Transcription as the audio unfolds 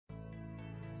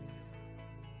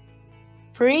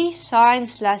Free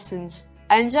Science Lessons,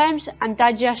 Enzymes and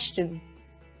Digestion.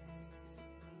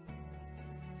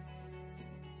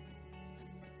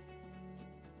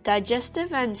 Digestive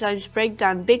enzymes break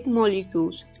down big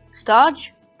molecules.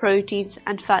 Starch, proteins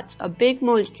and fats are big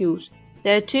molecules.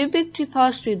 They are too big to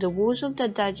pass through the walls of the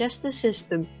digestive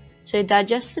system, so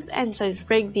digestive enzymes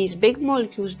break these big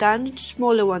molecules down into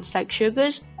smaller ones like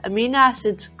sugars, amino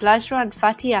acids, glycerol and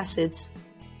fatty acids.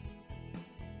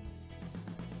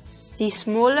 These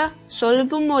smaller,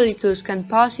 soluble molecules can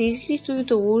pass easily through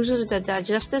the walls of the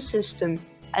digestive system,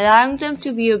 allowing them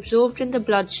to be absorbed in the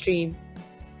bloodstream.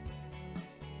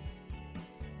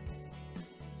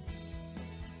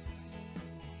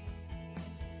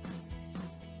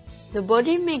 The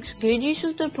body makes good use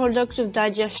of the products of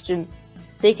digestion.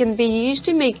 They can be used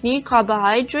to make new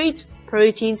carbohydrates,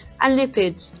 proteins and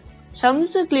lipids. Some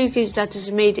of the glucose that is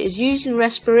made is used in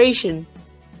respiration.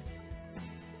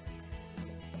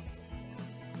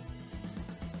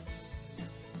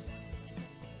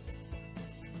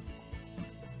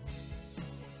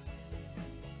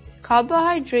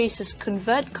 Carbohydrases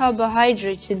convert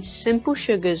carbohydrates into simple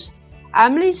sugars.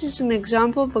 Amylase is an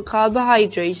example of a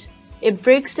carbohydrate. It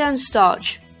breaks down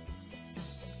starch.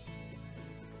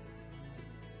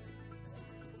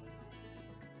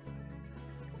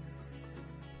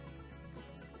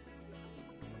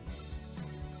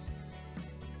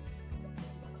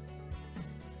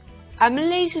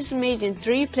 Amylase is made in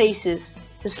 3 places: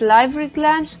 the salivary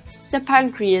glands, the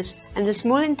pancreas, and the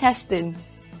small intestine.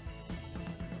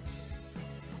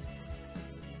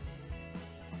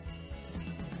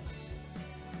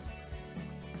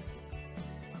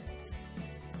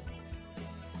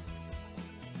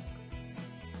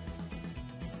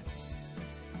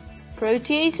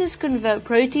 Proteases convert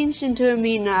proteins into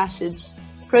amino acids.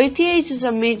 Proteases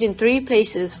are made in 3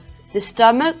 places: the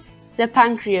stomach, the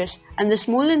pancreas, and the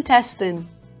small intestine.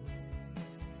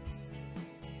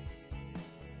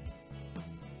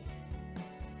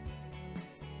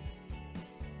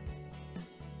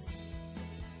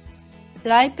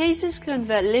 Lipases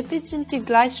convert lipids into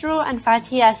glycerol and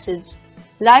fatty acids.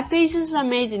 Lipases are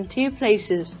made in 2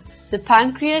 places: the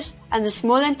pancreas and the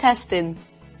small intestine.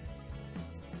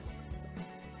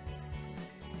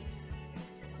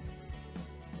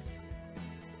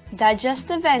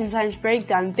 Digestive enzymes break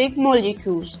down big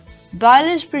molecules.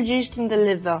 Bile is produced in the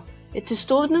liver. It is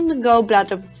stored in the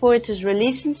gallbladder before it is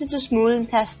released into the small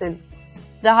intestine.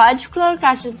 The hydrochloric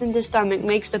acid in the stomach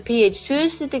makes the pH too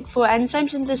acidic for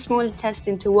enzymes in the small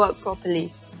intestine to work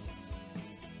properly.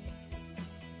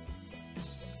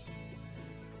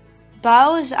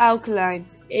 Bile is alkaline.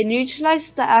 It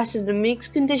neutralizes the acid and makes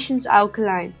conditions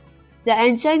alkaline. The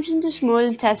enzymes in the small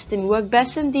intestine work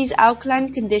best in these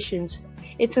alkaline conditions.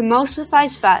 It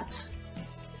emulsifies fats.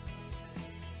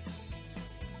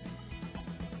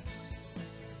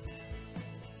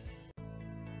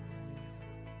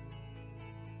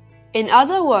 In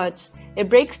other words, it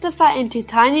breaks the fat into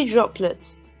tiny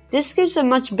droplets. This gives a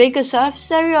much bigger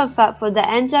surface area of fat for the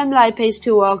enzyme lipase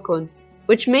to work on,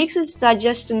 which makes its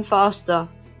digestion faster.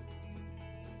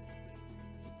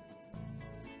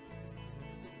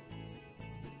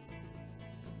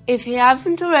 If you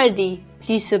haven't already,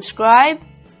 please subscribe,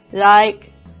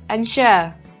 like, and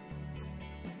share.